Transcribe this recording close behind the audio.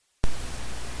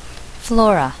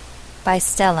Flora by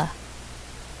Stella.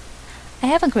 I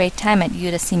have a great time at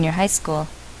Utah Senior High School.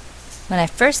 When I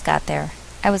first got there,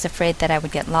 I was afraid that I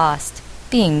would get lost,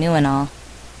 being new and all.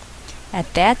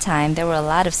 At that time, there were a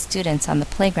lot of students on the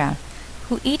playground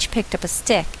who each picked up a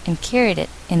stick and carried it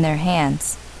in their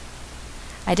hands.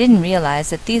 I didn't realize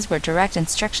that these were direct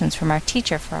instructions from our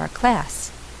teacher for our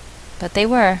class, but they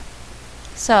were.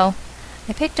 So,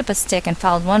 I picked up a stick and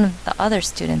followed one of the other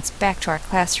students back to our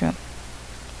classroom.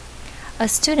 A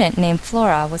student named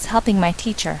Flora was helping my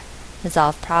teacher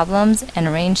resolve problems and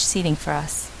arrange seating for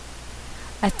us.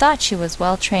 I thought she was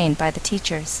well trained by the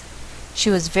teachers.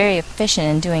 She was very efficient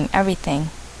in doing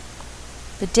everything.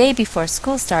 The day before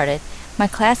school started, my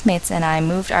classmates and I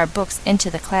moved our books into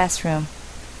the classroom.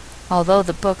 Although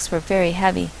the books were very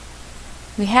heavy,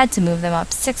 we had to move them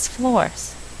up 6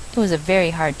 floors. It was a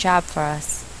very hard job for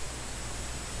us.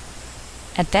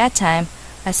 At that time,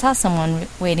 I saw someone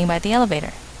waiting by the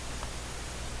elevator.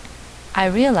 I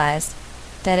realized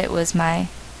that it was my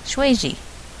Shuiji,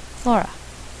 Flora.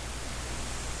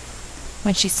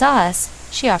 When she saw us,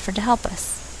 she offered to help us.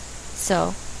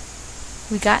 So,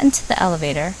 we got into the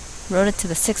elevator, rode it to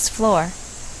the 6th floor,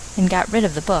 and got rid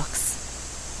of the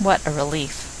books. What a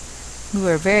relief. We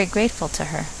were very grateful to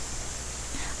her.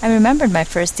 I remembered my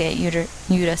first day at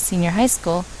Utah Senior High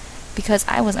School because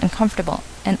I was uncomfortable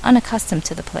and unaccustomed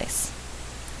to the place.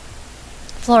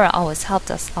 Flora always helped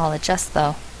us all adjust,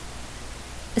 though.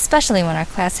 Especially when our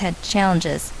class had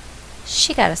challenges,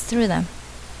 she got us through them.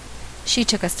 She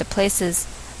took us to places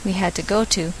we had to go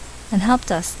to and helped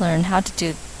us learn how to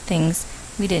do things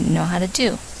we didn't know how to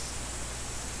do.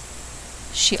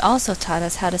 She also taught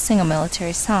us how to sing a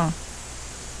military song.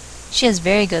 She has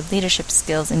very good leadership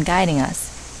skills in guiding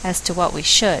us as to what we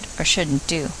should or shouldn't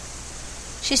do.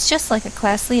 She's just like a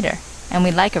class leader, and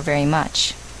we like her very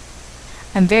much.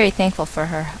 I'm very thankful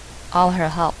for all her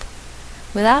help.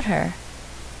 Without her,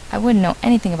 I wouldn't know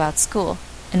anything about school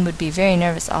and would be very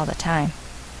nervous all the time.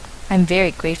 I'm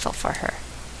very grateful for her.